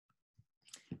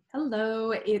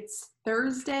Hello, it's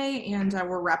Thursday and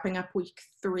we're wrapping up week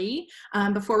 3.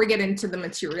 Before we get into the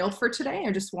material for today,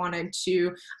 I just wanted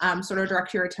to sort of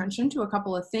direct your attention to a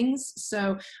couple of things.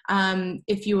 So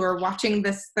if you are watching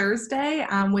this Thursday,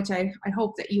 which I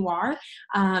hope that you are,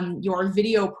 your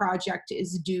video project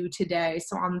is due today.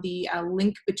 So on the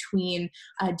link between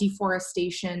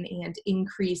deforestation and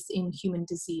increase in human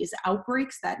disease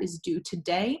outbreaks, that is due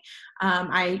today.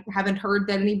 I haven't heard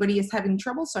that anybody is having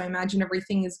trouble, so I imagine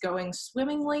everything is going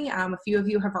swimmingly. A few of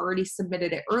you have already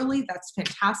submitted it early. That's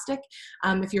fantastic.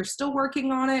 If you're still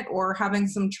working on it or having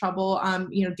some trouble,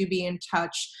 do be in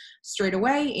touch straight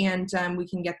away and we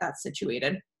can get that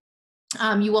situated.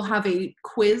 You will have a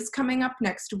quiz coming up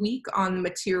next week on the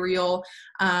material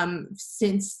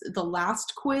since the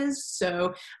last quiz.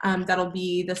 So that'll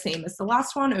be the same as the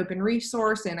last one, open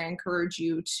resource, and I encourage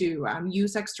you to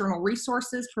use external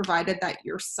resources provided that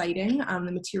you're citing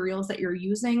the materials that you're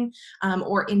using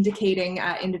or indicating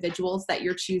individuals that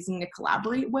you're choosing to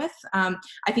collaborate with. I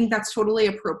think that's totally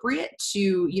appropriate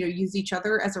to use each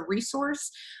other as a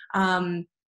resource.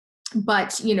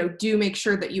 But do make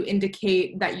sure that you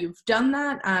indicate that you've done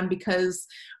that because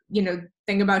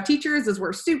thing about teachers is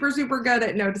we're super good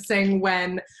at noticing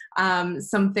when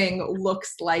something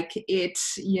looks like it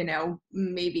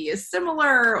maybe is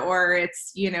similar or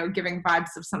it's giving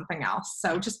vibes of something else.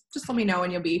 So just let me know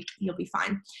and you'll be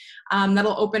fine.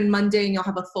 That'll open Monday and you'll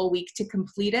have a full week to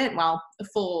complete it. Well, a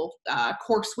full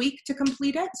course week to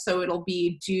complete it. So it'll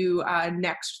be due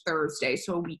next Thursday,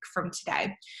 so a week from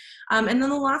today. And then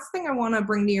the last thing I want to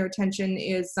bring to your attention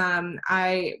is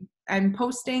I'm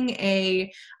posting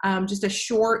just a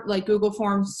short Google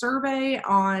Forms survey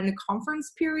on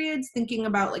conference periods, thinking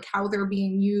about how they're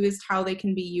being used, how they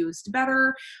can be used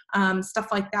better, stuff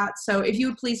like that. So if you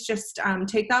would please just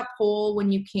take that poll when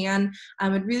you can.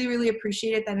 I'd really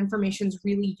appreciate it. That information is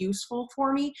really useful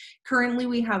for me. Currently,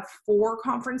 we have 4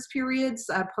 conference periods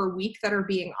per week that are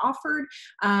being offered,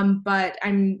 but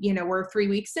we're 3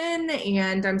 weeks in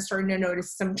and I'm starting to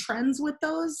notice some trends with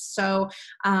those. So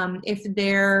if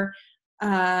there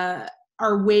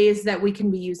are ways that we can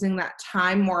be using that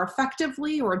time more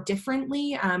effectively or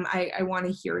differently, I want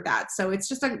to hear that. So it's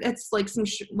just some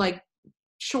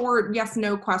short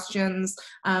yes/no questions,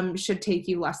 should take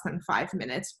you less than 5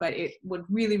 minutes, but it would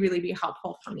really be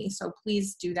helpful for me. So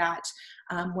please do that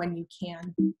when you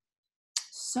can.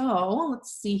 So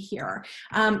let's see here.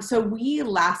 So we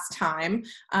last time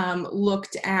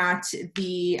looked at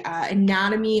the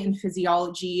anatomy and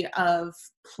physiology of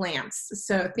plants.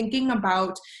 So thinking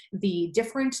about the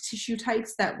different tissue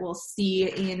types that we'll see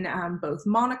in both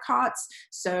monocots,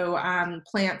 so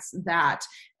plants that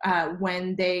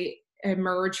when they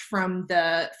emerge from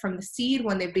the seed,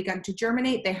 when they've begun to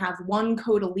germinate, they have one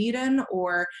cotyledon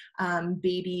or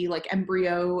baby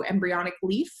embryonic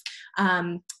leaf,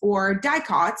 or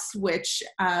dicots, which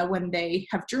when they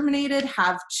have germinated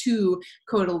have 2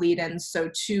 cotyledons, so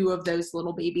 2 of those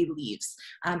little baby leaves.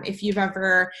 If you've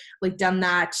ever done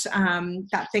that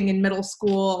thing in middle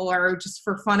school or just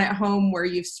for fun at home where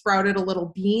you've sprouted a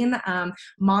little bean,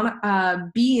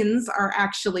 beans are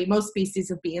actually, most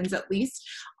species of beans at least,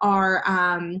 are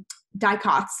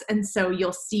dicots, and so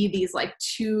you'll see these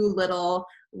 2 little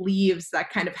leaves that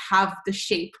kind of have the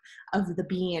shape of the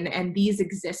bean, and these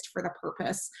exist for the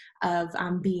purpose of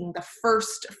being the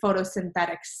first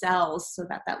photosynthetic cells so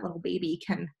that that little baby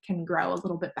can grow a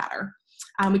little bit better.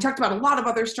 We talked about a lot of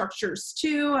other structures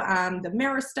too, the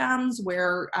meristems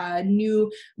where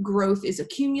new growth is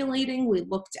accumulating. We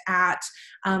looked at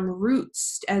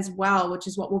roots as well, which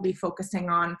is what we'll be focusing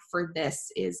on for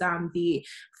this, is the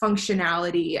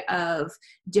functionality of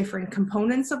different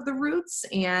components of the roots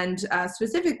and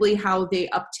specifically how they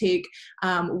uptake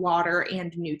water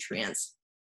and nutrients.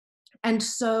 And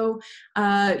so,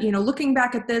 looking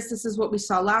back at this is what we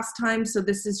saw last time. So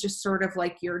this is just sort of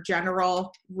your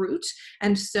general root.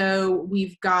 And so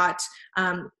we've got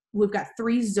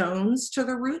 3 zones to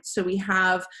the root. So we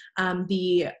have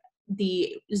the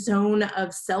zone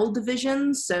of cell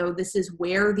division. So this is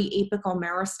where the apical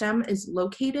meristem is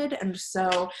located. And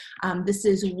so this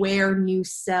is where new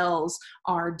cells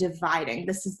are dividing.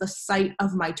 This is the site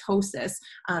of mitosis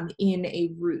in a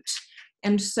root.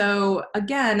 And so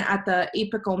again, at the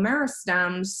apical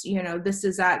meristems, this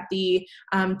is at the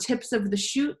tips of the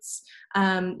shoots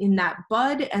in that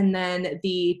bud, and then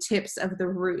the tips of the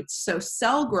roots. So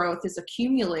cell growth is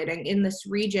accumulating in this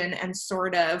region and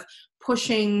sort of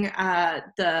pushing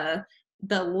the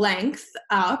length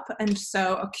up, and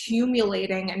so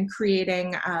accumulating and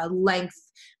creating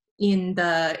length in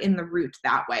the root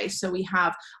that way. So we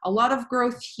have a lot of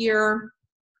growth here,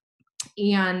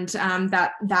 and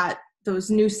that those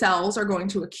new cells are going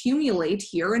to accumulate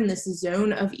here in this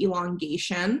zone of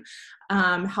elongation,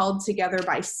 held together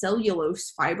by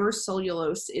cellulose fibers.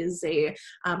 Cellulose is a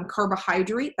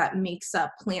carbohydrate that makes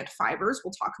up plant fibers.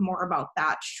 We'll talk more about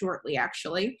that shortly,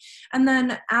 actually. And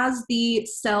then as the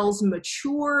cells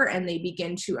mature and they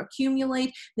begin to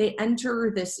accumulate, they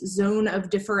enter this zone of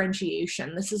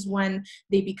differentiation. This is when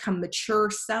they become mature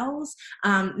cells,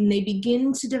 and they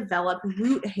begin to develop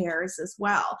root hairs as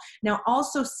well. Now,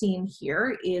 also seen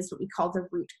here is what we call the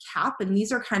root cap, and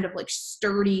these are kind of like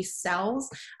sturdy cells.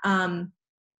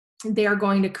 They are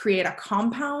going to create a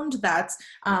compound that's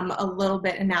a little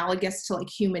bit analogous to like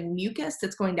human mucus.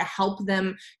 That's going to help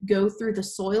them go through the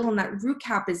soil, and that root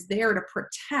cap is there to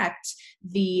protect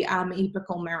the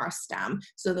apical meristem.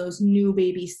 So those new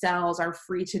baby cells are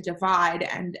free to divide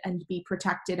and be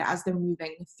protected as they're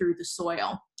moving through the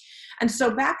soil. And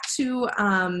so back to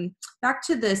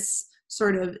this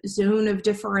sort of zone of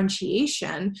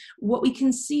differentiation, what we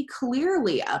can see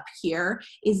clearly up here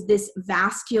is this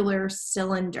vascular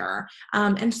cylinder.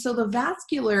 And so the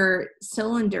vascular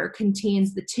cylinder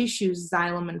contains the tissues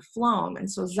xylem and phloem.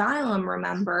 And so xylem,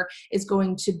 remember, is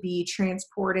going to be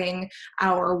transporting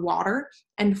our water,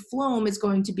 and phloem is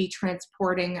going to be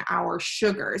transporting our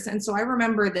sugars. And so I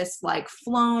remember this, like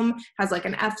phloem has like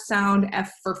an F sound,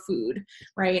 F for food,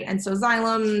 right? And so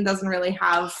xylem doesn't really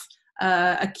have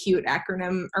a cute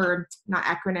acronym, or not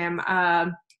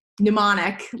acronym,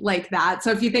 mnemonic like that. So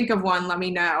if you think of one, let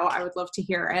me know. I would love to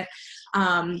hear it.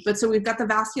 But so we've got the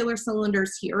vascular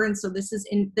cylinders here, and so this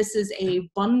is a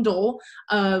bundle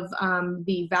of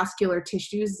the vascular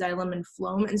tissues, xylem and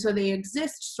phloem, and so they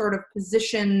exist sort of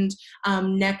positioned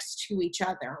next to each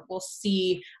other. We'll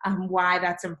see why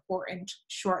that's important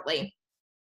shortly.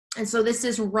 And so this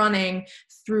is running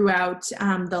throughout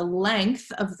the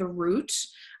length of the root,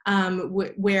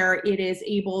 where it is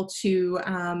able to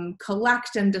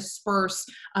collect and disperse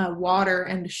water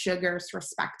and sugars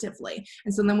respectively.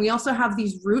 And so then we also have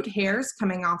these root hairs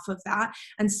coming off of that.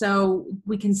 And so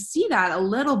we can see that a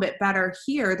little bit better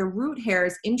here. The root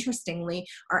hairs, interestingly,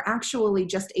 are actually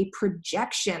just a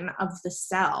projection of the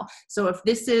cell. So if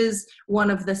this is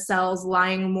one of the cells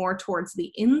lying more towards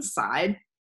the inside,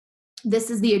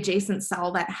 this is the adjacent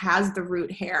cell that has the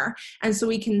root hair. And so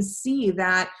we can see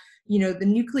that, you know, the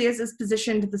nucleus is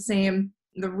positioned the same.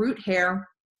 The root hair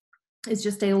is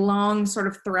just a long sort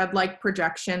of thread-like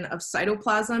projection of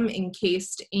cytoplasm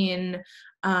encased in,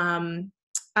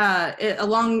 a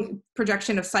long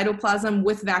projection of cytoplasm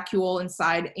with vacuole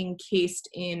inside encased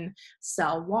in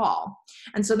cell wall.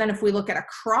 And so then if we look at a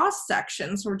cross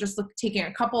section, so we're just taking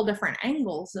a couple different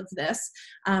angles of this,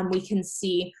 we can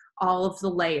see all of the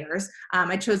layers.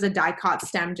 I chose a dicot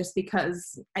stem just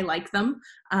because I like them,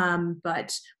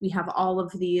 but we have all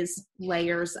of these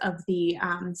layers of the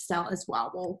cell as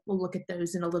well. We'll look at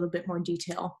those in a little bit more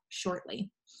detail shortly.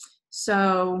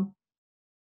 So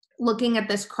looking at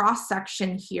this cross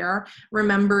section here,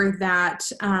 remember that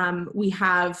we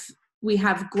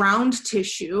have ground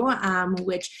tissue,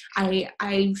 which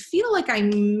I feel like I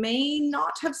may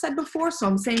not have said before, so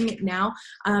I'm saying it now.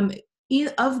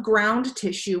 Of ground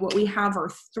tissue, what we have are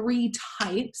three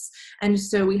types. And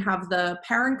so we have the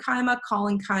parenchyma,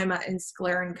 collenchyma, and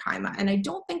sclerenchyma. And I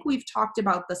don't think we've talked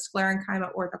about the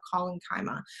sclerenchyma or the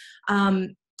collenchyma.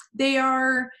 They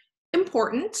are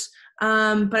important,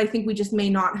 but I think we just may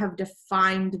not have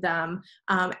defined them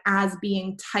as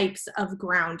being types of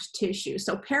ground tissue.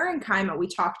 So parenchyma we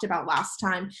talked about last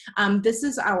time. This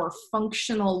is our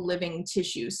functional living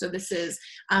tissue. So this is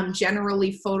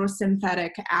generally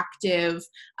photosynthetic, active,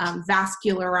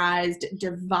 vascularized,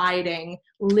 dividing,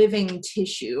 living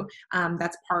tissue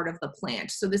that's part of the plant.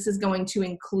 So this is going to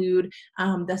include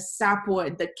the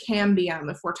sapwood, the cambium,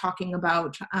 if we're talking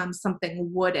about something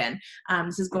wooden.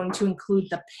 This is going to include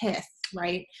the pith,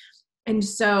 right? And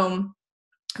so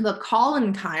the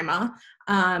collenchyma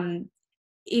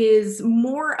is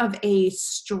more of a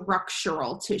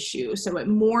structural tissue. So it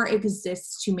more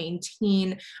exists to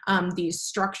maintain the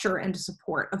structure and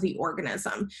support of the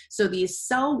organism. So these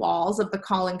cell walls of the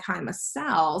collenchyma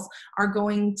cells are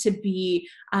going to be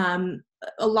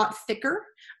a lot thicker.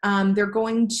 They're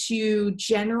going to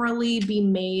generally be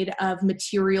made of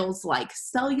materials like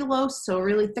cellulose, so a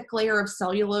really thick layer of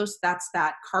cellulose, that's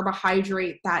that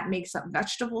carbohydrate that makes up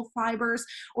vegetable fibers,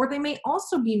 or they may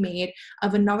also be made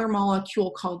of another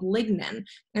molecule called lignin.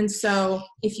 And so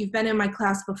if you've been in my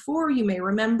class before, you may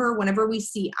remember whenever we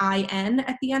see IN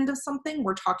at the end of something,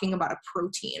 we're talking about a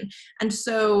protein. And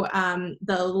so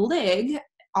the lig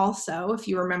also, if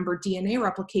you remember DNA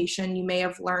replication, you may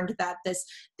have learned that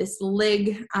this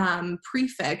lig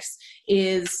prefix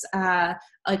is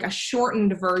like a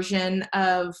shortened version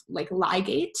of like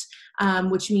ligate,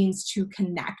 which means to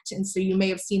connect. And so you may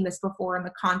have seen this before in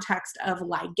the context of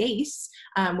ligase,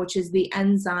 which is the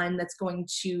enzyme that's going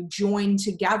to join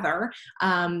together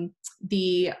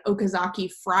the Okazaki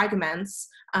fragments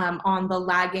on the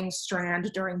lagging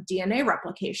strand during DNA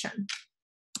replication.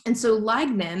 And so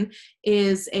lignin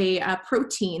is a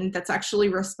protein that's actually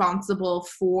responsible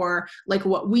for like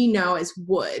what we know as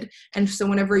wood. And so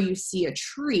whenever you see a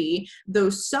tree,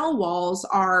 those cell walls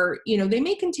are, you know, they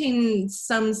may contain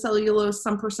some cellulose,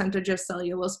 some percentage of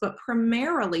cellulose, but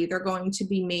primarily they're going to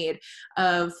be made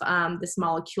of this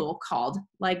molecule called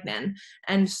lignin.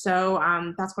 And so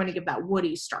that's going to give that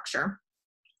woody structure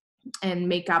and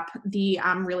make up the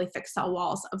really thick cell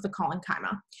walls of the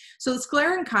collenchyma. So the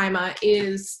sclerenchyma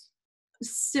is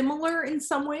similar in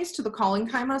some ways to the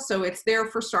collenchyma, so it's there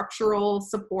for structural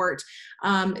support.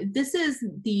 These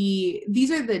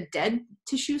are the dead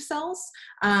tissue cells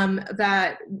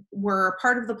that were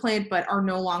part of the plant but are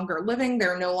no longer living.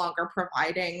 They're no longer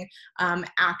providing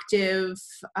active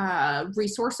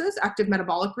resources, active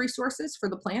metabolic resources for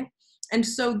the plant. And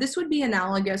so this would be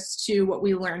analogous to what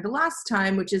we learned last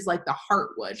time, which is like the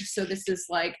heartwood. So this is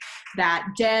like that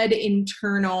dead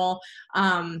internal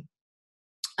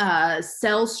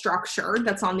cell structure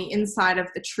that's on the inside of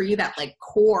the tree, that like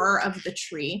core of the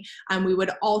tree. We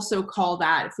would also call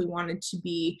that, if we wanted to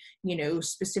be, you know,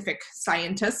 specific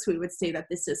scientists, we would say that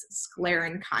this is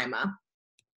sclerenchyma.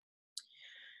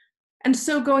 And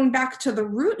so going back to the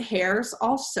root hairs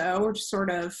also, we're just sort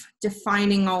of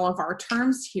defining all of our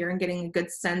terms here and getting a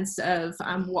good sense of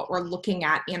what we're looking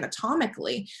at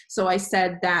anatomically. So I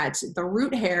said that the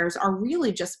root hairs are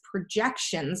really just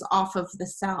projections off of the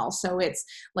cell. So it's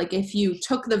like if you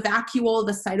took the vacuole,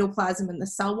 the cytoplasm, and the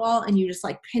cell wall, and you just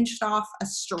like pinched off a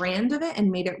strand of it and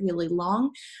made it really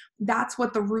long, that's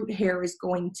what the root hair is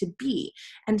going to be.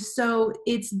 And so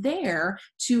it's there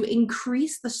to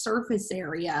increase the surface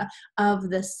area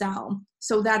of the cell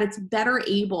so that it's better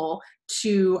able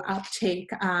to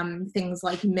uptake things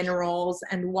like minerals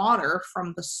and water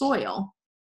from the soil.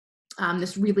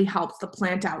 This really helps the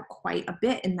plant out quite a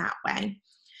bit in that way.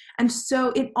 And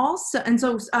so it also,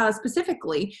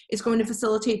 specifically, it's going to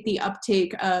facilitate the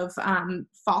uptake of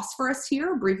phosphorus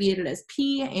here, abbreviated as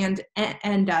P, and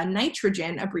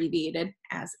nitrogen, abbreviated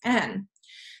as N.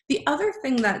 The other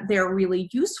thing that they're really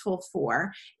useful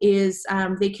for is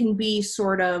they can be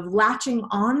sort of latching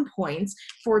on points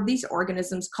for these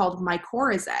organisms called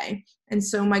mycorrhizae. And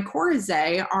so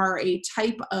mycorrhizae are a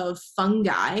type of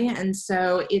fungi, and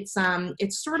so it's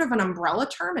sort of an umbrella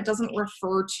term. It doesn't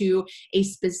refer to a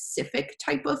specific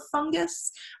type of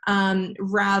fungus,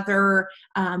 rather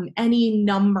any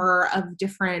number of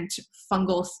different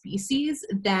fungal species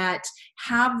that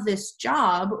have this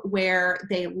job where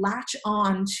they latch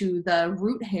on to the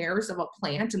root hairs of a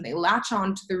plant and they latch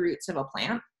on to the roots of a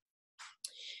plant.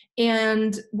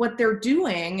 And what they're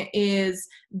doing is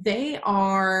they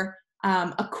are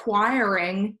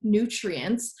acquiring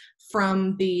nutrients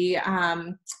from the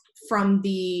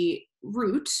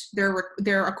root.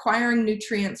 They're acquiring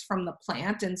nutrients from the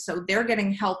plant, and so they're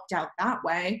getting helped out that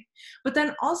way. But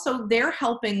then also they're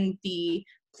helping the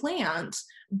plant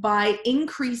by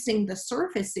increasing the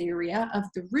surface area of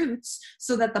the roots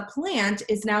so that the plant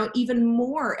is now even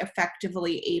more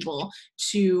effectively able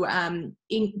to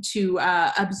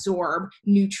absorb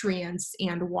nutrients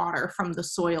and water from the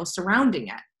soil surrounding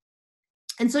it.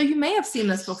 And so you may have seen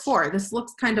this before. This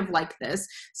looks kind of like this.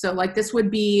 So like this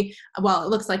would be, well, it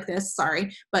looks like this,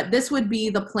 sorry, but this would be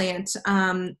the plant,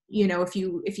 you know, if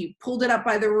you pulled it up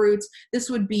by the roots, this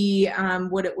would be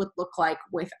what it would look like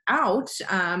without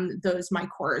those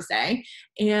mycorrhizae.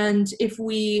 And if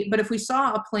we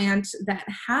saw a plant that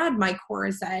had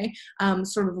mycorrhizae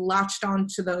sort of latched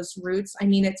onto those roots, I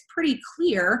mean, it's pretty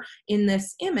clear in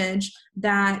this image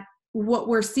that what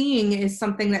we're seeing is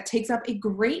something that takes up a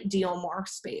great deal more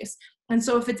space. And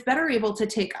so if it's better able to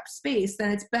take up space,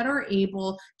 then it's better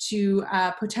able to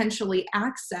potentially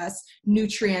access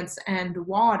nutrients and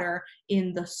water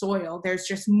in the soil. There's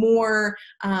just more,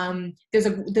 there's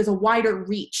a wider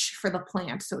reach for the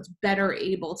plant, so it's better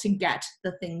able to get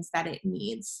the things that it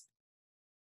needs.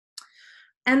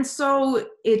 And so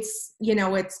it's, you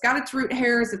know, it's got its root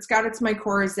hairs, it's got its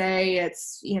mycorrhizae,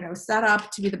 it's, you know, set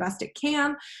up to be the best it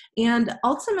can. And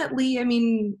ultimately, I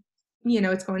mean, you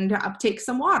know, it's going to uptake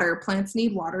some water. Plants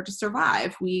need water to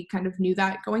survive. We kind of knew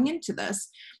that going into this.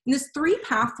 And there's three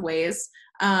pathways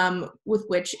with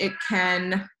which it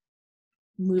can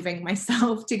moving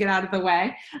myself to get out of the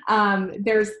way.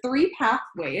 There's 3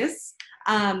 pathways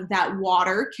that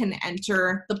water can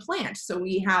enter the plant. So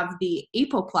we have the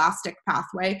apoplastic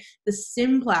pathway, the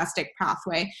symplastic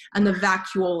pathway, and the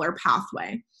vacuolar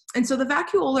pathway. And so the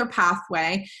vacuolar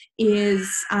pathway is,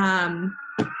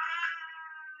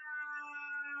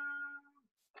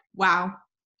 wow,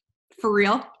 for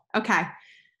real? Okay.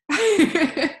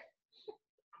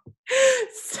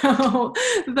 So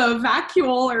the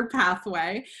vacuolar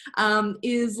pathway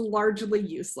is largely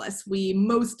useless. We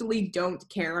mostly don't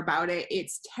care about it.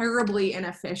 It's terribly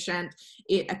inefficient.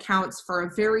 It accounts for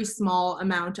a very small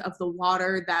amount of the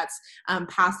water that's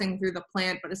passing through the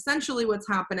plant, but essentially what's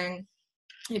happening,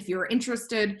 if you're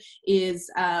interested, is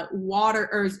water,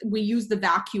 or we use the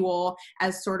vacuole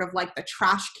as sort of like the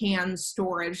trash can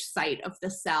storage site of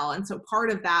the cell. And so part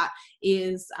of that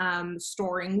is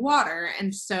storing water.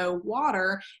 And so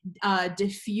water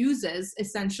diffuses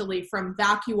essentially from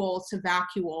vacuole to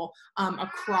vacuole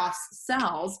across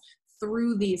cells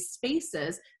through these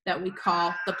spaces that we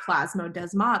call the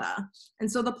plasmodesmata. And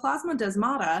so the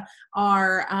plasmodesmata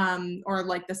are, or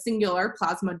like the singular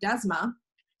plasmodesma,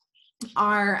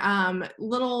 are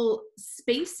little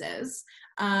spaces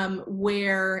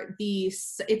where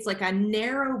it's like a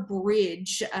narrow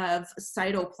bridge of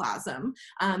cytoplasm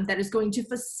that is going to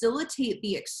facilitate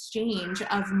the exchange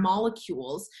of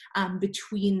molecules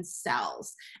between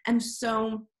cells. And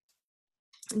so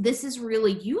this is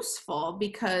really useful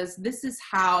because this is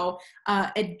how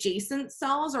adjacent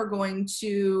cells are going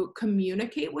to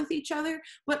communicate with each other,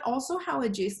 but also how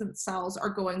adjacent cells are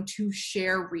going to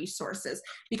share resources.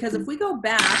 Because if we go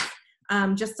back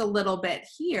just a little bit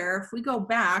here, if we go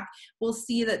back, we'll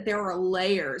see that there are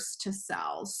layers to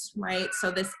cells, right? So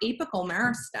this apical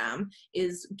meristem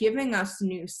is giving us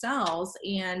new cells,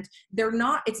 and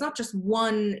it's not just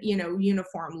one,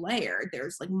 uniform layer.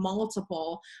 There's like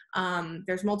multiple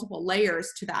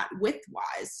layers to that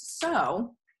widthwise.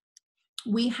 So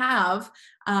we have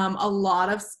a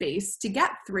lot of space to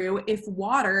get through if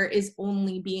water is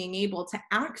only being able to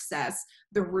access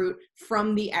the root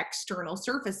from the external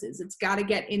surfaces. It's got to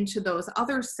get into those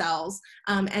other cells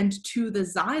and to the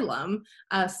xylem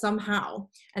somehow.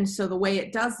 And so the way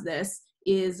it does this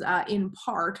is in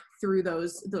part through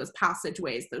those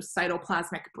passageways, those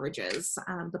cytoplasmic bridges,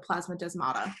 the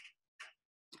plasmodesmata.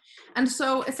 And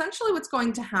so essentially what's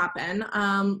going to happen,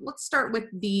 let's start with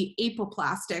the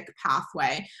apoplastic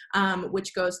pathway,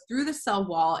 which goes through the cell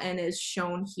wall and is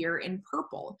shown here in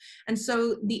purple. And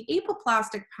so the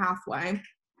apoplastic pathway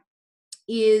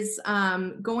is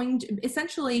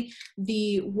essentially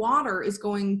the water is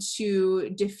going to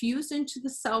diffuse into the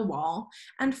cell wall,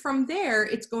 and from there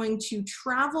it's going to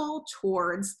travel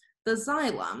towards the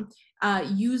xylem,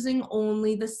 using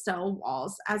only the cell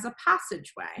walls as a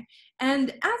passageway.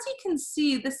 And as you can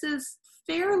see, this is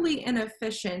fairly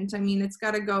inefficient. I mean, it's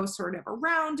got to go sort of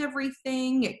around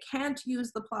everything. It can't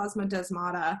use the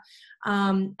plasmodesmata.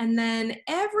 And then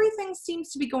everything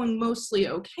seems to be going mostly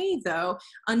okay, though,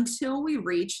 until we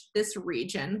reach this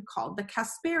region called the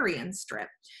Casparian strip.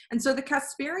 And so the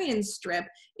Casparian strip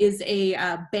is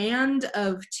a band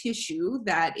of tissue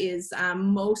that is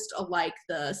most alike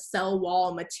the cell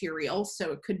wall material.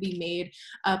 So it could be made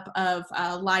up of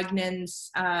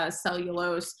lignins,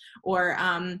 cellulose, or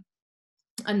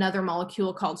another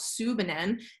molecule called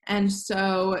suberin. And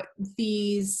so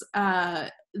these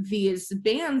bands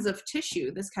of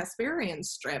tissue, this Casparian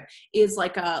strip, is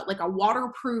like a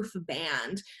waterproof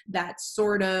band that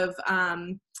sort of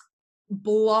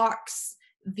blocks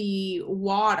the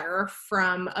water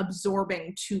from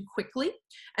absorbing too quickly.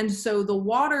 And so the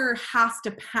water has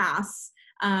to pass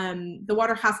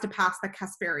the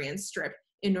Casparian strip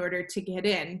in order to get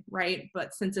in, right?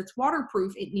 But since it's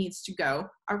waterproof, it needs to go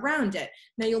around it.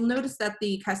 Now you'll notice that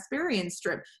the Casparian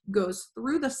strip goes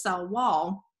through the cell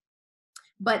wall,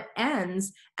 but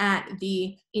ends at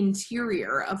the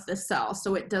interior of the cell.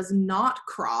 So it does not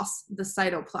cross the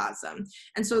cytoplasm.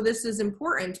 And so this is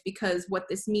important because what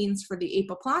this means for the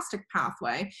apoplastic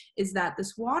pathway is that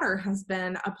this water has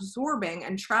been absorbing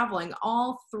and traveling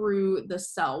all through the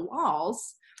cell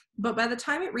walls. But by the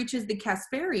time it reaches the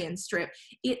Casparian strip,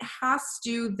 it has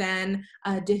to then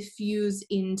diffuse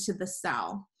into the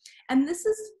cell. And this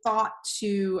is thought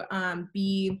to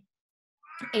be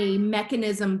a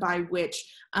mechanism by which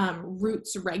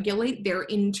roots regulate their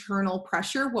internal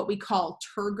pressure, what we call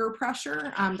turgor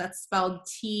pressure. That's spelled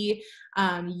T-U-R-G-O-R,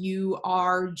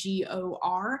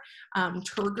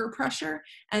 turgor pressure.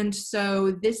 And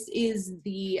so this is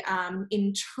the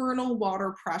internal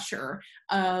water pressure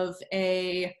of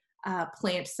a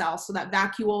plant cell. So that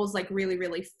vacuole is like really,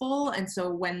 really full. And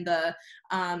so when the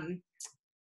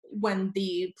when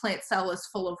the plant cell is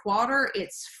full of water,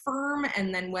 it's firm,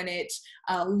 and then when it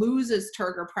loses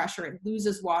turgor pressure, it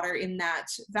loses water in that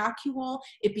vacuole,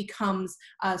 it becomes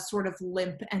sort of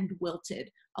limp and wilted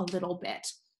a little bit.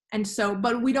 And so,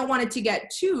 but we don't want it to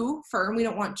get too firm. We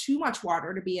don't want too much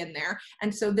water to be in there.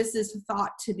 And so this is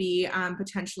thought to be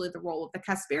potentially the role of the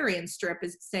Casparian strip,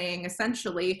 is saying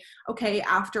essentially, okay,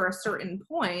 after a certain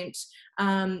point,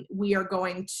 we are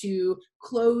going to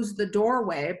close the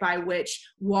doorway by which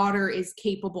water is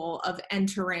capable of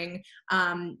entering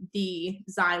the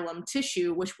xylem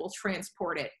tissue, which will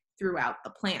transport it throughout the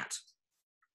plant.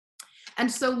 And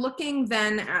so looking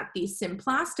then at the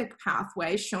symplastic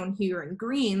pathway shown here in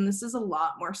green, this is a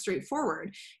lot more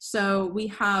straightforward. So we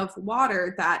have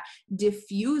water that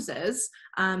diffuses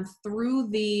through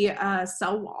the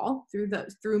cell wall,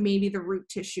 through maybe the root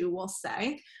tissue, we'll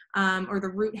say, or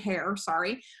the root hair,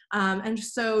 sorry. And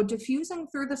so diffusing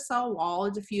through the cell wall,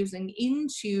 diffusing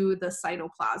into the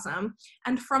cytoplasm,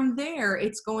 and from there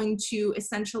it's going to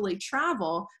essentially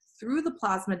travel through the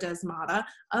plasmodesmata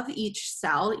of each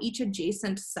cell, each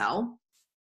adjacent cell,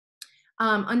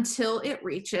 until it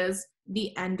reaches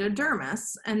the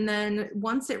endodermis. And then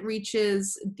once it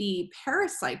reaches the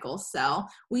pericycle cell,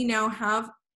 we now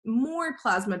have more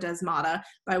plasmodesmata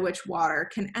by which water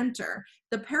can enter.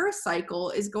 The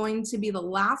pericycle is going to be the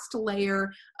last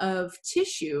layer of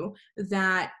tissue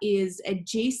that is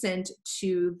adjacent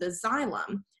to the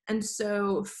xylem. And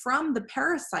so from the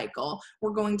pericycle,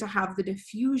 we're going to have the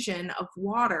diffusion of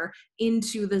water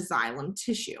into the xylem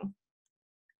tissue.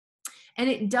 And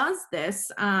it does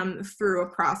this through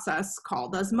a process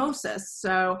called osmosis.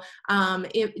 So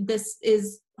this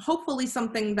is hopefully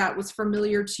something that was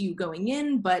familiar to you going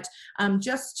in, but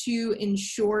just to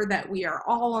ensure that we are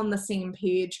all on the same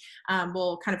page,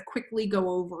 we'll kind of quickly go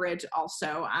over it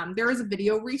also. There is a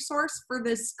video resource for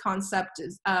this concept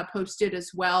posted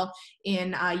as well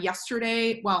in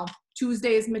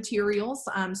Tuesday's materials.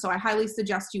 So I highly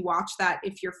suggest you watch that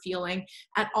if you're feeling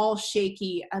at all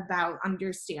shaky about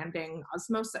understanding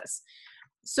osmosis.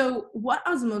 So what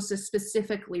osmosis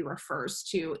specifically refers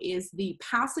to is the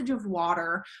passage of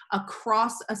water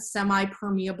across a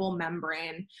semi-permeable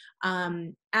membrane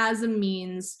as a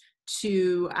means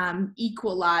to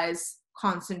equalize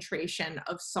concentration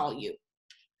of solute.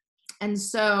 And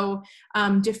so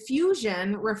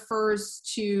diffusion refers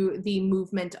to the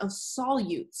movement of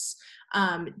solutes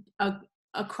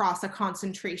across a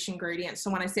concentration gradient. So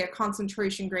when I say a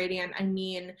concentration gradient, I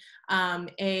mean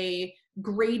a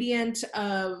gradient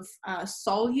of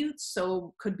solutes,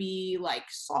 so could be like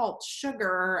salt,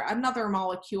 sugar, another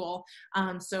molecule.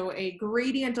 So a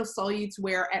gradient of solutes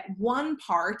where at one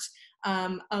part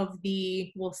of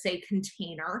the, we'll say,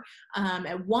 container,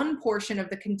 at one portion of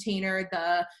the container,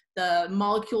 the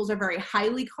molecules are very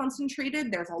highly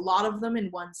concentrated. There's a lot of them in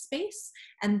one space.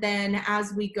 And then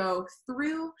as we go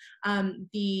through,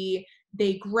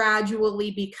 they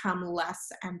gradually become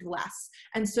less and less.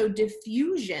 And so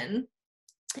diffusion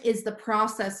is the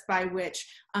process by which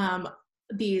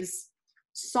these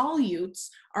solutes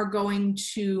are going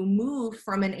to move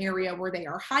from an area where they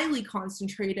are highly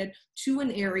concentrated to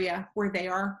an area where they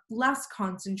are less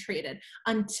concentrated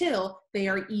until they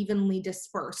are evenly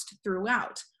dispersed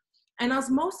throughout. And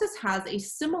osmosis has a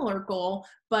similar goal,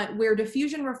 but where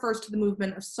diffusion refers to the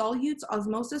movement of solutes,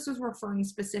 osmosis is referring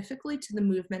specifically to the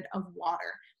movement of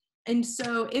water. And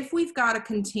so if we've got a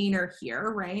container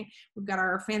here, right, we've got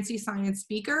our fancy science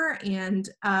beaker and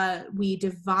we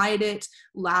divide it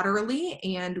laterally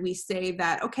and we say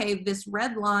that, okay, this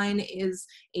red line is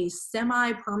a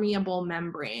semi-permeable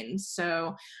membrane.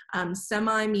 So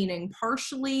semi meaning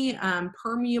partially,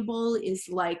 permeable is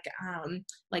like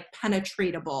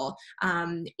penetratable,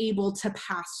 able to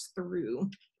pass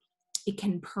through. It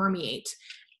can permeate.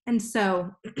 And so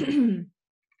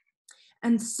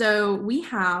and so we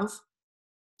have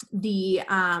the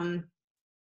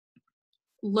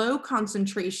low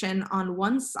concentration on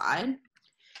one side,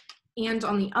 and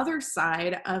on the other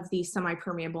side of the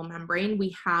semi-permeable membrane,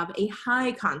 we have a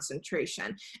high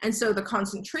concentration. And so the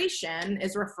concentration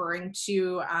is referring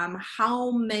to how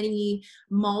many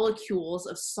molecules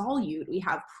of solute we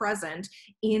have present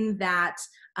in that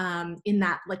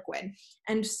liquid.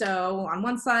 And so on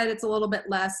one side, it's a little bit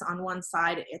less, on one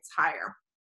side, it's higher.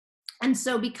 And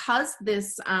so because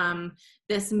this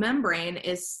membrane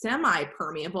is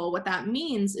semi-permeable, what that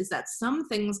means is that some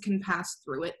things can pass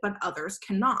through it, but others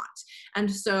cannot.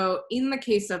 And so in the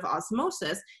case of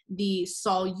osmosis, the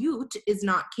solute is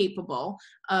not capable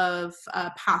of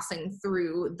passing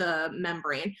through the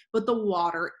membrane, but the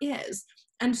water is.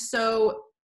 And so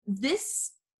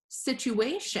this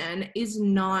situation is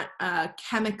not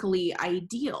chemically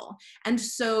ideal. And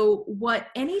so what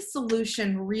any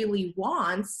solution really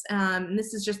wants, and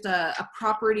this is just a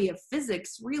property of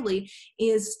physics really,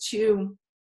 is to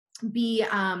be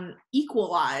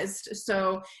equalized.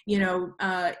 So,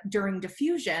 during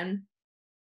diffusion,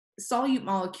 solute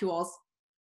molecules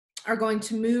are going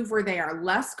to move where they are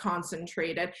less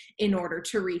concentrated in order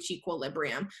to reach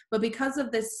equilibrium. But because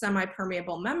of this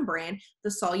semi-permeable membrane,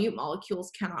 the solute molecules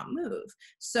cannot move.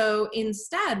 So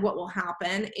instead, what will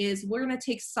happen is we're going to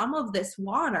take some of this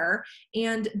water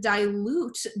and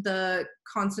dilute the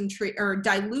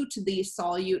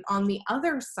solute on the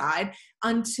other side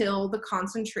until the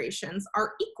concentrations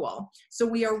are equal. So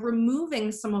we are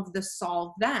removing some of the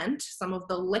solvent, some of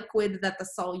the liquid that the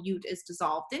solute is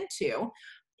dissolved into,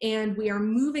 and we are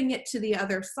moving it to the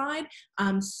other side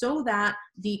so that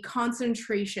the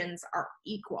concentrations are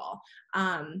equal.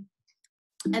 And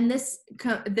this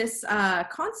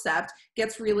concept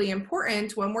gets really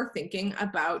important when we're thinking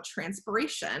about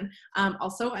transpiration.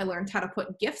 Also, I learned how to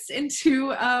put GIFs into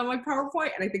my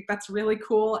PowerPoint, and I think that's really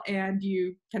cool, and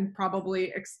you can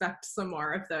probably expect some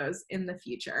more of those in the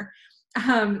future.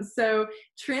 So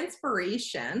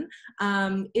transpiration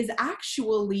is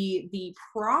actually the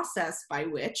process by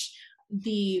which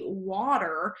the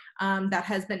water that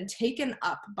has been taken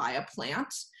up by a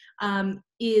plant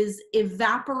is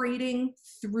evaporating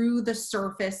through the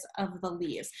surface of the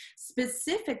leaves.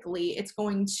 Specifically, it's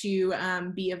going to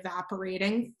be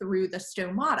evaporating through the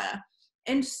stomata.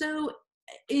 And so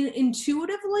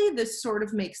intuitively, this sort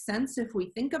of makes sense if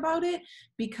we think about it,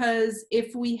 because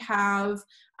if we have,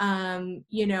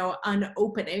 an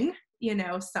opening,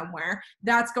 somewhere,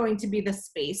 that's going to be the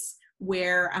space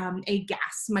where a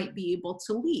gas might be able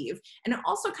to leave. And it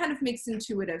also kind of makes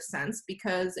intuitive sense,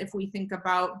 because if we think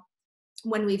about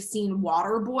when we've seen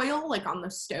water boil, like on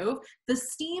the stove, the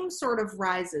steam sort of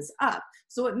rises up.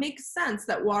 So it makes sense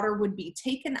that water would be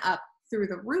taken up through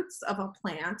the roots of a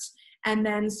plant and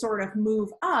then sort of move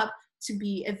up to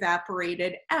be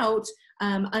evaporated out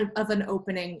of an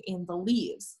opening in the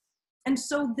leaves. And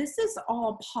so this is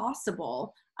all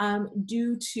possible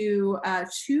due to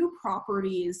two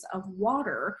properties of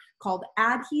water called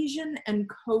adhesion and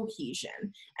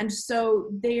cohesion. And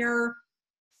so they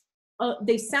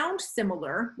sound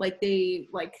similar,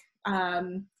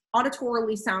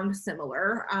 auditorily sound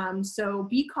similar. So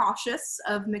be cautious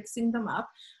of mixing them up.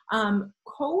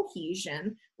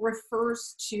 Cohesion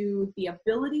refers to the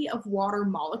ability of water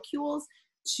molecules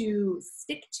to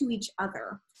stick to each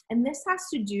other. And this has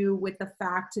to do with the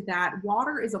fact that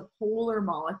water is a polar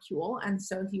molecule. And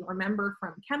so if you remember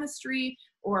from chemistry,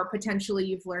 or potentially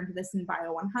you've learned this in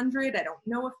Bio 100, I don't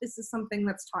know if this is something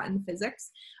that's taught in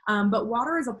physics, but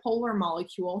water is a polar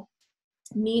molecule,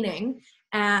 meaning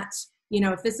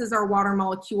if this is our water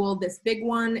molecule, this big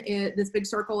big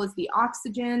circle is the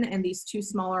oxygen, and these two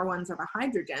smaller ones are the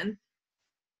hydrogen.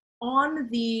 On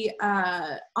the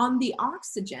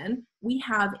oxygen, we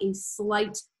have a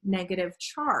slight negative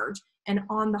charge, and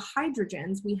on the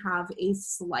hydrogens, we have a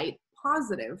slight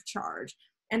positive charge.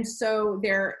 And so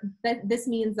this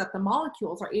means that the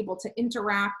molecules are able to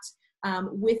interact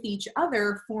with each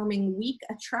other, forming weak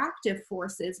attractive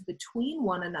forces between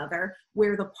one another,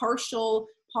 where the partial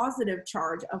positive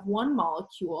charge of one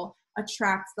molecule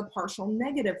attracts the partial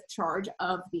negative charge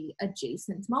of the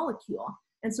adjacent molecule.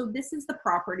 And so this is the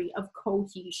property of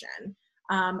cohesion.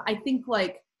 I think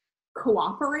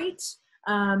cooperate,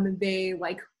 they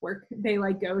work, they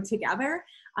go together.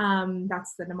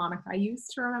 That's the mnemonic I use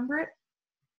to remember it.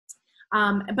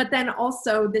 But then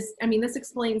also this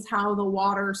explains how the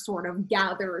water sort of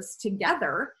gathers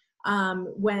together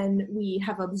when we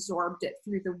have absorbed it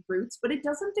through the roots, but it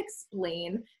doesn't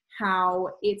explain how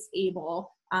it's able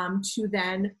to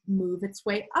then move its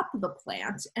way up the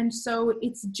plant. And so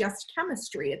it's just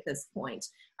chemistry at this point.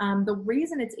 The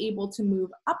reason it's able to move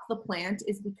up the plant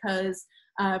is because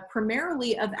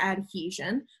primarily of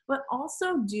adhesion, but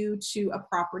also due to a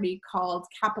property called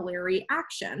capillary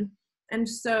action. And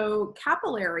so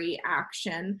capillary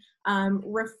action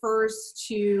refers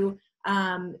to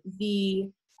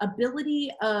the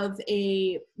ability of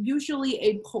usually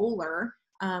a polar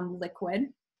liquid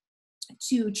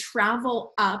to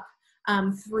travel up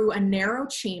through a narrow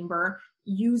chamber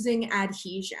using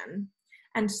adhesion.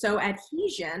 And so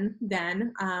adhesion,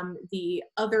 then, the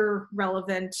other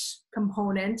relevant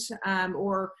component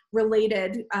or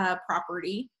related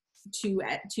property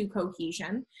to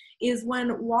cohesion, is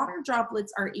when water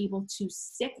droplets are able to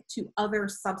stick to other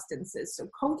substances. So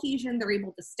cohesion, they're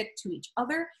able to stick to each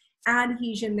other.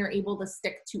 Adhesion, they're able to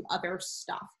stick to other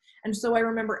stuff. And so I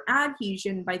remember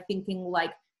adhesion by thinking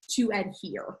to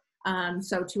adhere.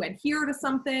 So to adhere to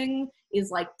something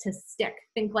is like to stick.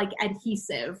 Think like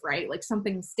adhesive, right? Like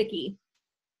something sticky.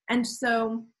 And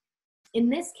so in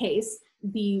this case,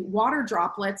 the water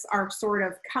droplets are sort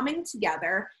of coming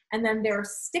together and then they're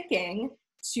sticking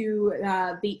to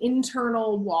the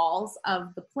internal walls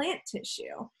of the plant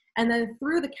tissue. And then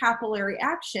through the capillary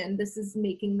action, this is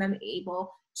making them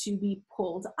able to be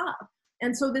pulled up.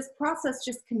 And so this process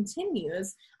just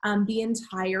continues the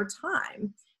entire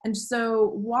time. And so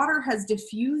water has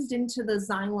diffused into the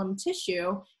xylem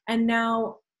tissue, and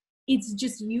now it's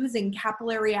just using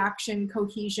capillary action,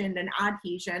 cohesion, and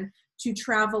adhesion to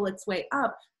travel its way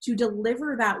up to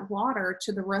deliver that water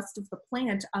to the rest of the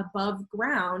plant above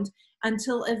ground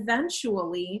until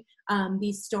eventually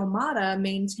the stomata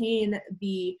maintain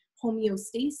the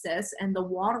homeostasis and the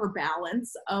water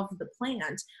balance of the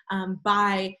plant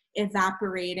by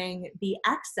evaporating the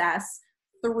excess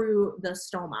through the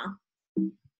stoma.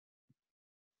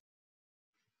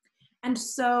 And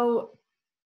so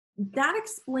that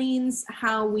explains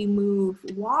how we move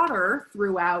water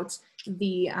throughout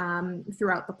the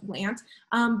plant.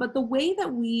 But the way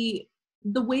that we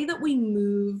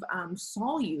move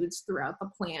solutes throughout the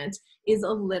plant is a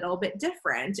little bit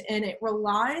different, and it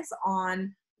relies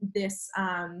on this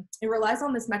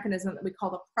mechanism that we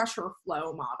call the pressure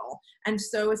flow model. And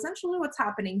so essentially what's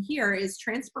happening here is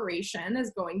transpiration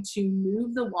is going to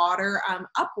move the water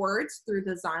upwards through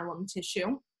the xylem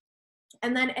tissue.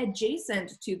 And then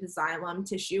adjacent to the xylem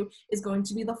tissue is going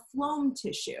to be the phloem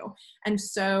tissue. And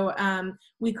so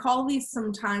we call these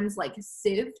sometimes like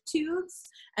sieve tubes.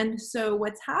 And so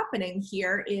what's happening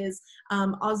here is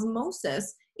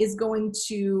osmosis is going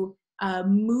to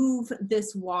move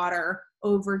this water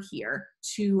over here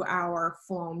to our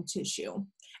phloem tissue.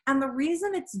 And the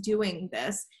reason it's doing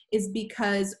this is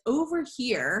because over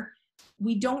here,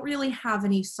 we don't really have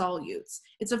any solutes.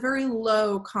 It's a very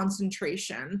low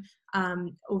concentration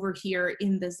over here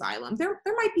in the xylem. There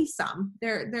might be some.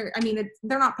 I mean,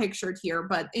 they're not pictured here,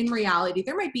 but in reality,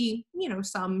 there might be, you know,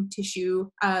 some tissue,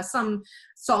 some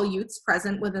solutes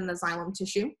present within the xylem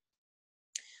tissue.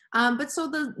 But so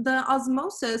the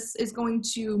osmosis is going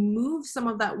to move some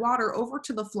of that water over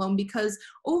to the phloem because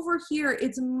over here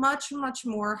it's much, much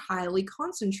more highly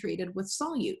concentrated with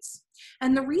solutes.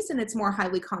 And the reason it's more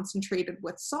highly concentrated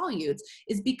with solutes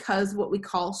is because what we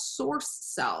call source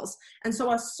cells. And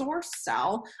so a source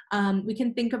cell, we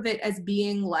can think of it as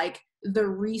being like the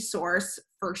resource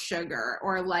for sugar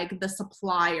or like the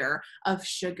supplier of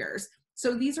sugars.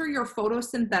 So these are your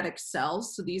photosynthetic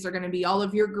cells. So these are going to be all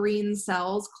of your green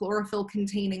cells, chlorophyll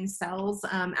containing cells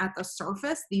at the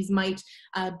surface. These might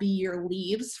be your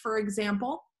leaves, for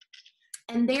example.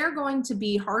 And they're going to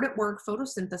be hard at work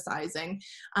photosynthesizing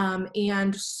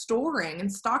and storing and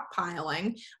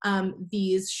stockpiling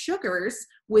these sugars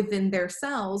within their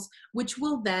cells, which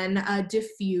will then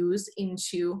diffuse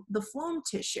into the phloem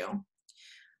tissue.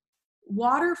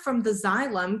 Water from the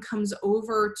xylem comes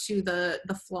over to the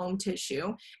phloem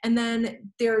tissue, and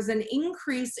then there's an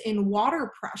increase in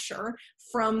water pressure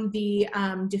from the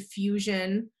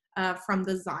diffusion from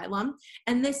the xylem,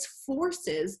 and this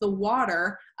forces the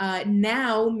water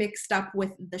now mixed up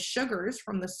with the sugars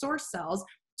from the source cells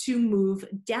to move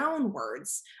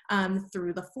downwards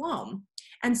through the phloem.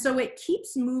 And so it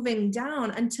keeps moving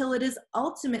down until it is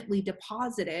ultimately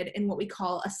deposited in what we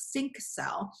call a sink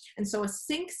cell. And so a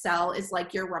sink cell is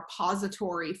like your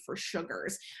repository for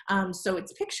sugars. So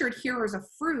it's pictured here as a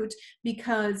fruit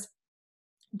because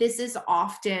this is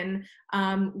often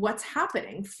what's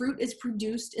happening. Fruit is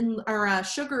produced in, or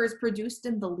sugar is produced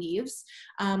in the leaves.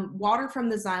 Water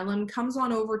from the xylem comes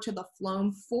on over to the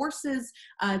phloem, forces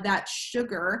that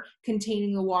sugar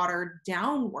containing the water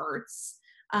downwards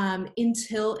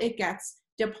until it gets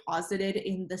deposited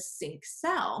in the sink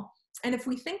cell. And if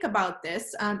we think about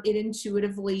this, it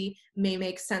intuitively may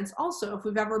make sense also. If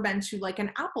we've ever been to like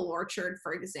an apple orchard,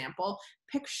 for example,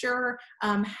 picture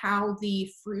how the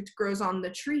fruit grows on the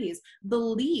trees. The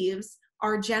leaves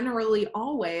are generally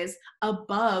always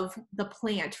above the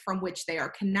plant from which they are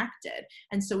connected.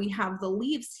 And so we have the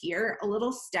leaves here, a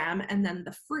little stem, and then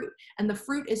the fruit. And the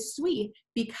fruit is sweet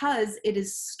because it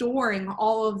is storing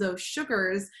all of those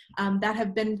sugars that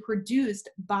have been produced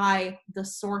by the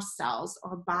source cells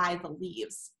or by the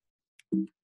leaves.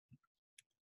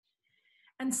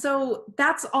 And so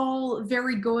that's all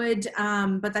very good,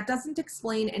 but that doesn't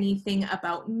explain anything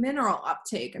about mineral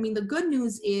uptake. I mean, the good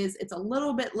news is it's a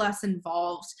little bit less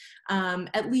involved,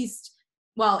 at least,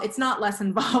 well, it's not less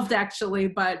involved actually,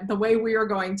 but the way we are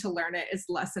going to learn it is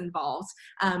less involved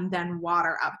than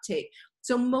water uptake.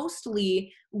 So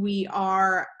mostly we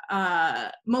are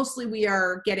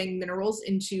getting minerals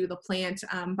into the plant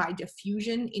by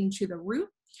diffusion into the root.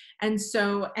 And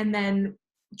then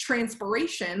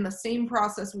transpiration, the same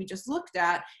process we just looked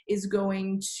at, is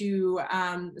going to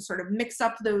sort of mix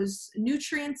up those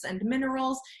nutrients and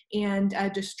minerals and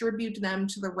distribute them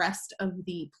to the rest of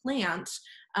the plant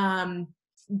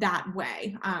that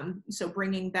way. So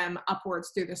bringing them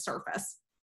upwards through the surface.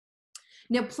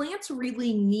 Now, plants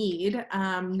really need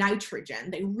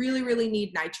nitrogen. They really, really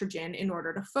need nitrogen in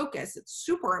order to focus. It's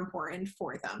super important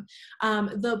for them.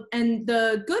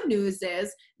 The good news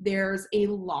is there's a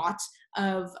lot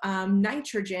of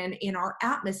nitrogen in our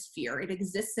atmosphere. It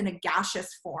exists in a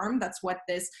gaseous form. That's what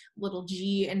this little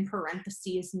G in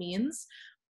parentheses means.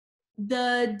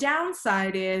 The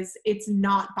downside is it's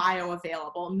not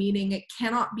bioavailable, meaning it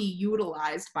cannot be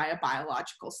utilized by a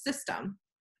biological system.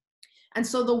 And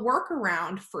so the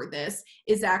workaround for this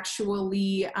is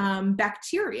actually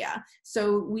bacteria.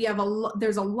 So we have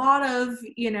there's a lot of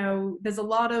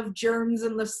germs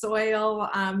in the soil,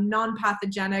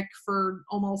 non-pathogenic for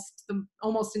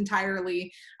almost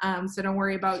entirely. So don't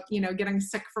worry about getting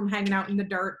sick from hanging out in the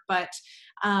dirt. But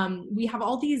we have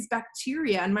all these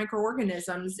bacteria and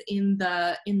microorganisms in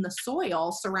the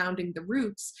soil surrounding the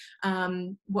roots,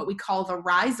 what we call the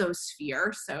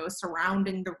rhizosphere. So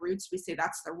surrounding the roots, we say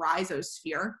that's the rhizosphere.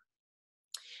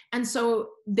 And so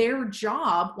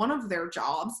one of their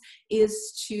jobs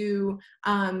is to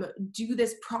do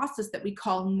this process that we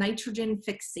call nitrogen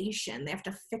fixation. They have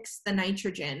to fix the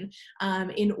nitrogen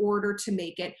in order to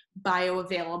make it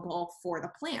bioavailable for the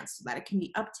plant so that it can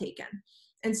be uptaken.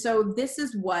 And so this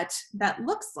is what that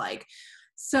looks like.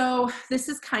 So this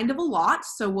is kind of a lot.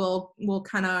 So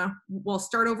we'll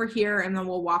start over here and then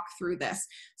we'll walk through this.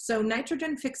 So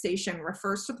nitrogen fixation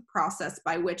refers to the process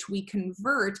by which we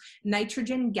convert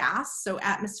nitrogen gas, so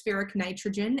atmospheric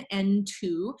nitrogen,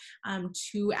 N2,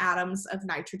 2 atoms of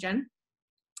nitrogen.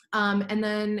 And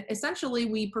then essentially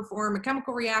we perform a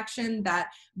chemical reaction that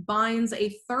binds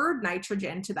a third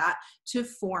nitrogen to that to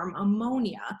form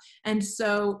ammonia. And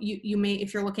so you may,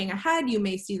 if you're looking ahead, you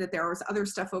may see that there was other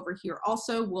stuff over here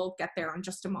also. We'll get there in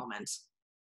just a moment.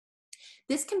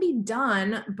 This can be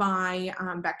done by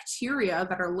bacteria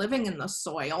that are living in the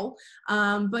soil,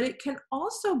 but it can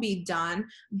also be done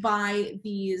by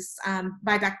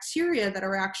by bacteria that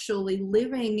are actually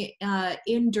living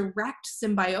in direct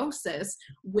symbiosis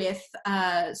with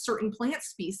certain plant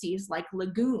species like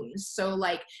legumes. So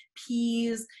like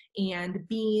peas and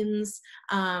beans,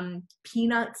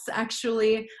 peanuts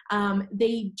actually,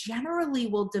 they generally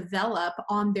will develop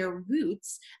on their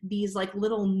roots these like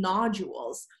little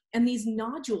nodules. And these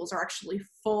nodules are actually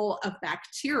full of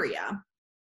bacteria.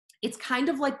 It's kind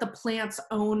of like the plant's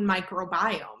own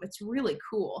microbiome. It's really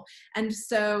cool. And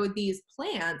so these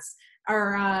plants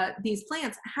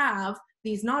have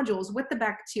these nodules with the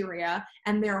bacteria,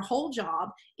 and their whole job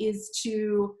is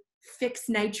to fix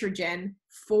nitrogen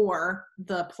for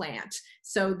the plant.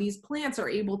 So these plants are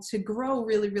able to grow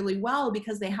really, really well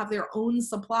because they have their own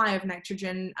supply of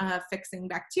nitrogen fixing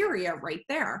bacteria right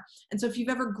there. And so if you've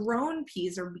ever grown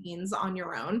peas or beans on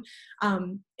your own,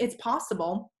 it's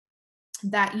possible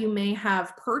that you may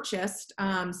have purchased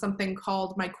something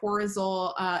called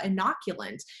mycorrhizal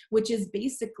inoculant, which is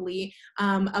basically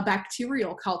a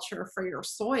bacterial culture for your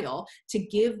soil to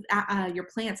give your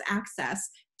plants access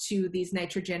to these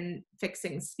nitrogen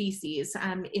fixing species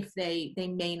if they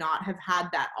may not have had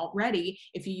that already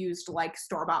if you used like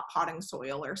store-bought potting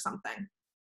soil or something.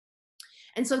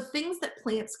 And so things that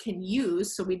plants can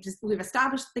use, so we've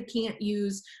established they can't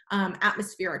use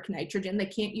atmospheric nitrogen, they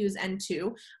can't use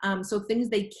N2. So things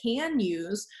they can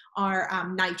use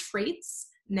are nitrates,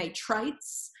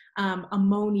 nitrites,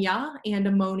 ammonia, and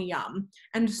ammonium.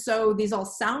 And so these all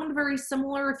sound very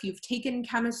similar. If you've taken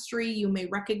chemistry, you may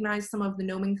recognize some of the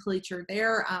nomenclature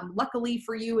there. Luckily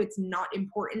for you, it's not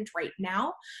important right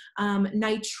now.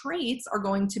 Nitrates are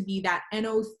going to be that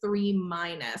NO3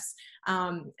 minus,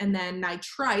 and then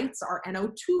nitrites are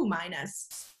NO2 minus.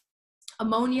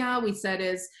 Ammonia, we said,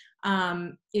 is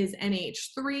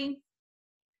NH3,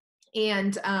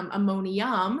 and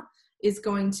ammonium is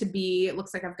going to be, it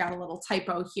looks like I've got a little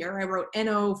typo here. I wrote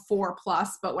NO4+,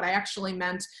 but what I actually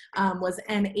meant was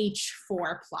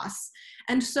NH4+.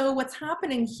 And so what's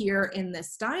happening here in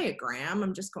this diagram,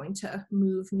 I'm just going to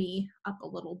move me up a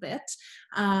little bit.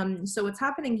 So what's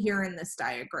happening here in this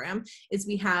diagram is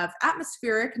we have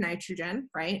atmospheric nitrogen,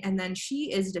 right? And then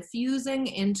she is diffusing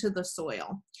into the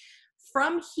soil.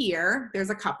 From here, there's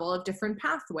a couple of different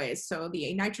pathways. So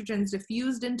the nitrogen's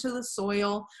diffused into the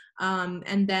soil,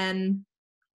 and then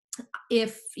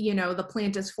If, you know, the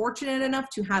plant is fortunate enough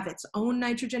to have its own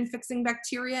nitrogen fixing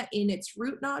bacteria in its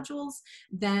root nodules,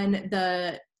 then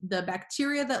the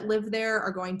bacteria that live there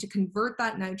are going to convert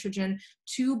that nitrogen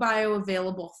to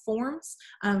bioavailable forms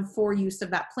for use of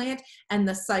that plant, and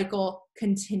the cycle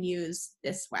continues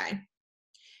this way.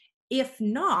 If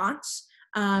not,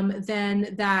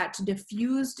 then that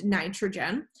diffused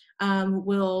nitrogen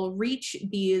will reach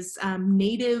these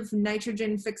native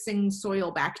nitrogen fixing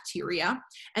soil bacteria,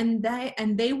 and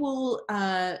they will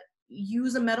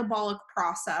use a metabolic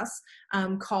process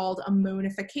called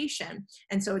ammonification.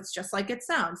 And so it's just like it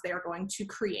sounds, they are going to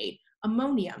create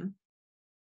ammonium.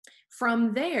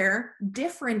 From there,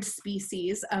 different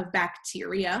species of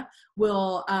bacteria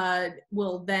will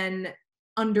then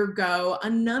undergo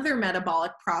another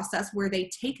metabolic process where they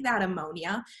take that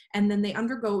ammonia and then they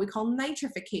undergo what we call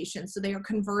nitrification. So they are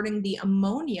converting the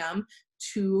ammonium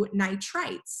to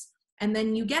nitrites. And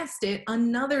then you guessed it,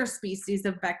 another species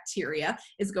of bacteria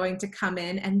is going to come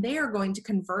in and they are going to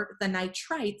convert the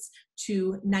nitrites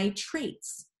to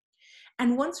nitrates.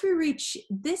 And once we reach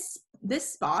this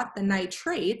spot, the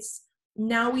nitrates,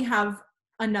 now we have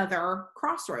another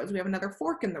crossroads. We have another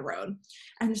fork in the road.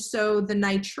 And so the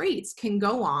nitrates can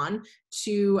go on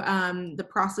to the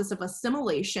process of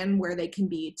assimilation, where they can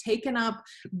be taken up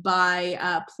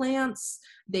by plants.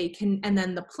 And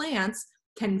then the plants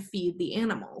can feed the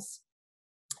animals.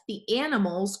 The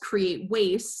animals create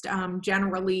waste,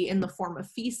 generally in the form of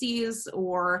feces,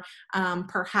 or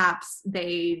perhaps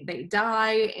they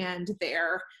die and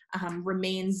their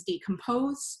remains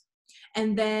decompose.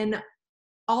 And then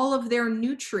all of their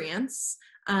nutrients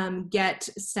get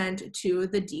sent to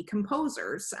the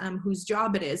decomposers, whose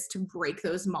job it is to break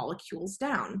those molecules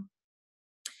down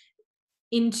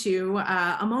into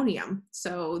ammonium.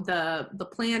 So the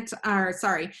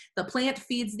plant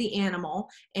feeds the animal,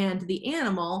 and the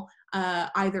animal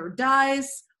either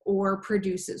dies or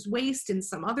produces waste in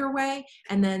some other way,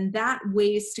 and then that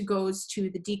waste goes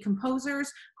to the decomposers,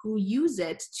 who use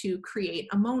it to create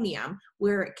ammonium,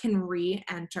 where it can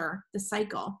re-enter the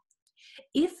cycle.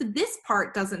 If this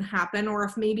part doesn't happen, or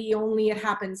if maybe only it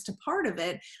happens to part of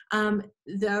it,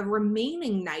 the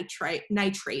remaining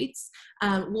nitrates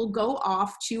will go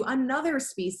off to another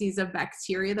species of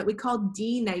bacteria that we call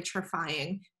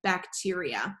denitrifying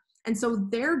bacteria. And so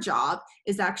their job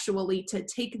is actually to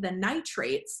take the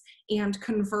nitrates and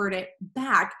convert it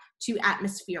back to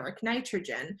atmospheric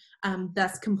nitrogen,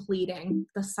 thus completing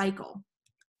the cycle.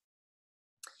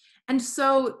 And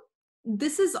so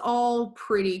this is all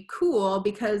pretty cool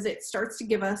because it starts to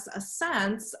give us a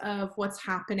sense of what's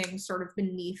happening sort of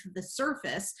beneath the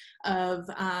surface of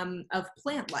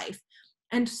plant life.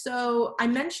 And so I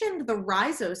mentioned the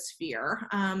rhizosphere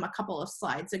a couple of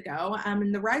slides ago,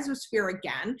 and the rhizosphere,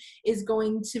 again, is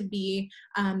going to be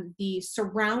the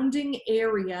surrounding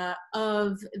area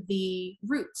of the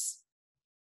roots.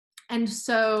 And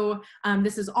so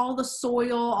this is all the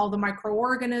soil, all the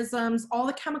microorganisms, all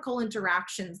the chemical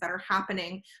interactions that are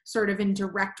happening sort of in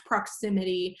direct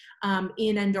proximity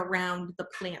in and around the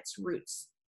plant's roots.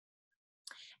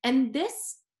 And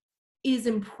this is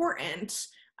important.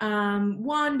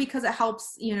 One, because it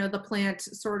helps, the plant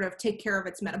sort of take care of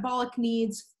its metabolic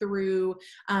needs through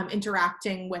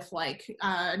interacting with like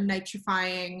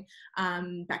nitrifying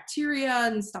bacteria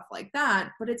and stuff like that.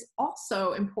 But it's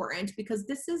also important because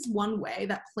this is one way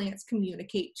that plants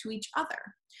communicate to each other.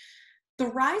 The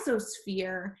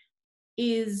rhizosphere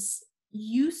is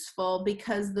useful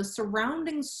because the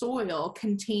surrounding soil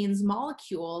contains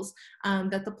molecules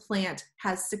that the plant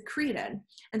has secreted.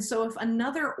 And so if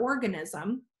another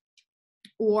organism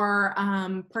or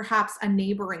perhaps a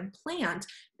neighboring plant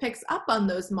picks up on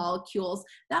those molecules,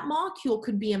 that molecule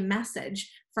could be a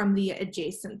message from the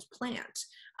adjacent plant.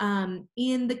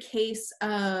 In the case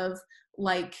of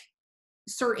like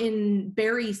certain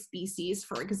berry species,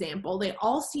 for example, they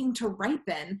all seem to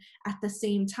ripen at the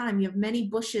same time. You have many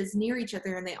bushes near each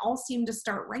other and they all seem to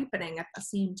start ripening at the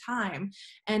same time.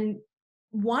 And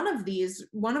one of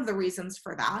the reasons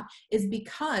for that is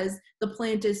because the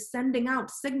plant is sending out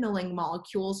signaling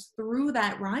molecules through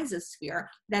that rhizosphere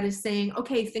that is saying,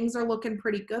 okay, things are looking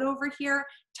pretty good over here,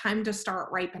 time to start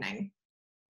ripening.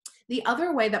 The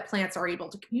other way that plants are able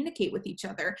to communicate with each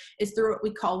other is through what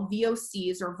we call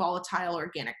VOCs, or volatile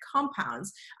organic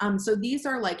compounds. So these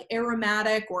are like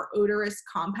aromatic or odorous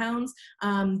compounds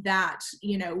that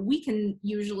we can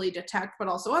usually detect, but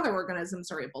also other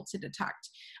organisms are able to detect.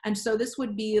 And so this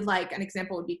would be like, an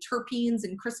example would be terpenes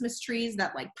in Christmas trees,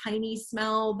 that like piney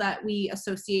smell that we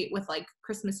associate with like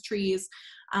Christmas trees.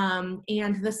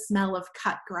 and the smell of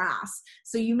cut grass.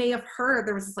 So you may have heard,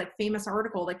 there was this like famous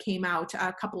article that came out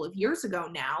a couple of years ago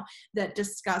now that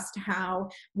discussed how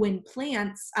when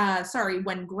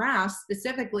when grass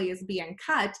specifically is being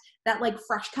cut, that like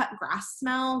fresh cut grass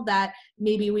smell that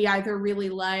maybe we either really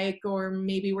like or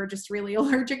maybe we're just really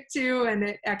allergic to, and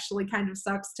it actually kind of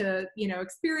sucks to,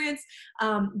 experience,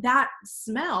 that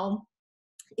smell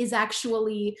is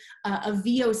actually a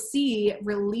VOC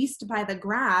released by the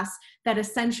grass that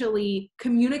essentially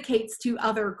communicates to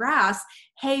other grass,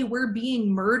 hey, we're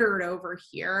being murdered over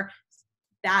here.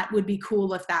 That would be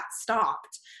cool if that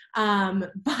stopped.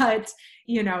 But,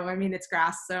 it's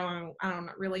grass, so I don't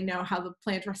really know how the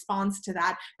plant responds to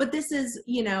that. But this is,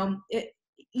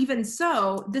 even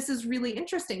so, this is really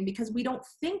interesting because we don't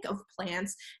think of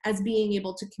plants as being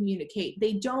able to communicate.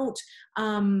 They don't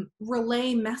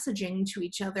relay messaging to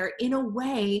each other in a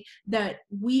way that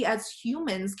we as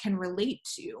humans can relate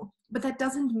to. But that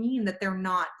doesn't mean that they're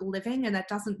not living, and that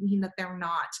doesn't mean that they're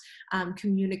not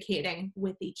communicating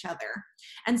with each other.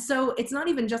 And so it's not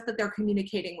even just that they're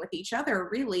communicating with each other,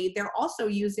 really. They're also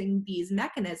using these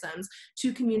mechanisms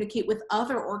to communicate with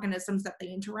other organisms that they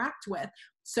interact with.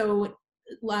 So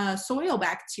soil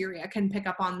bacteria can pick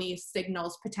up on these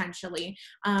signals potentially.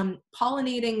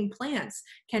 Pollinating plants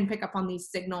can pick up on these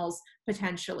signals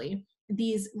potentially.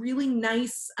 These really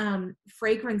nice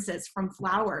fragrances from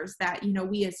flowers that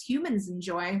we as humans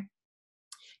enjoy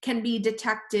can be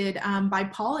detected by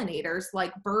pollinators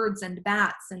like birds and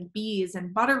bats and bees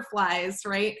and butterflies,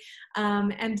 right?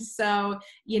 And so,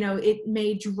 it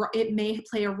may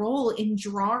play a role in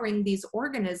drawing these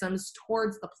organisms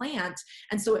towards the plant.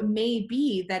 And so it may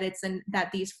be that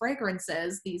that these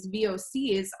fragrances, these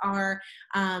VOCs, are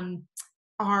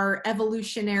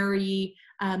evolutionary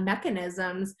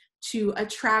mechanisms to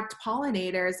attract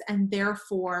pollinators and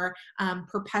therefore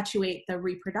perpetuate the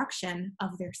reproduction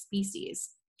of their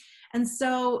species. And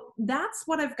so that's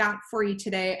what I've got for you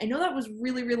today. I know that was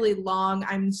really, really long.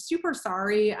 I'm super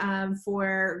sorry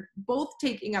for both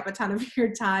taking up a ton of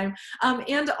your time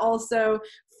and also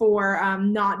for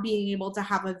not being able to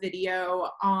have a video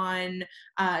on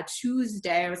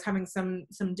Tuesday. I was having some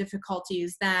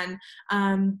difficulties then,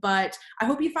 but I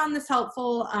hope you found this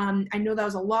helpful. I know that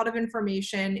was a lot of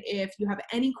information. If you have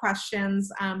any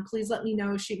questions, please let me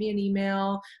know, shoot me an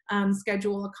email,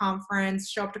 schedule a conference,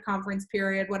 show up to conference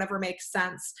period, whatever makes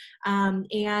sense.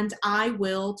 And I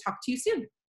will talk to you soon.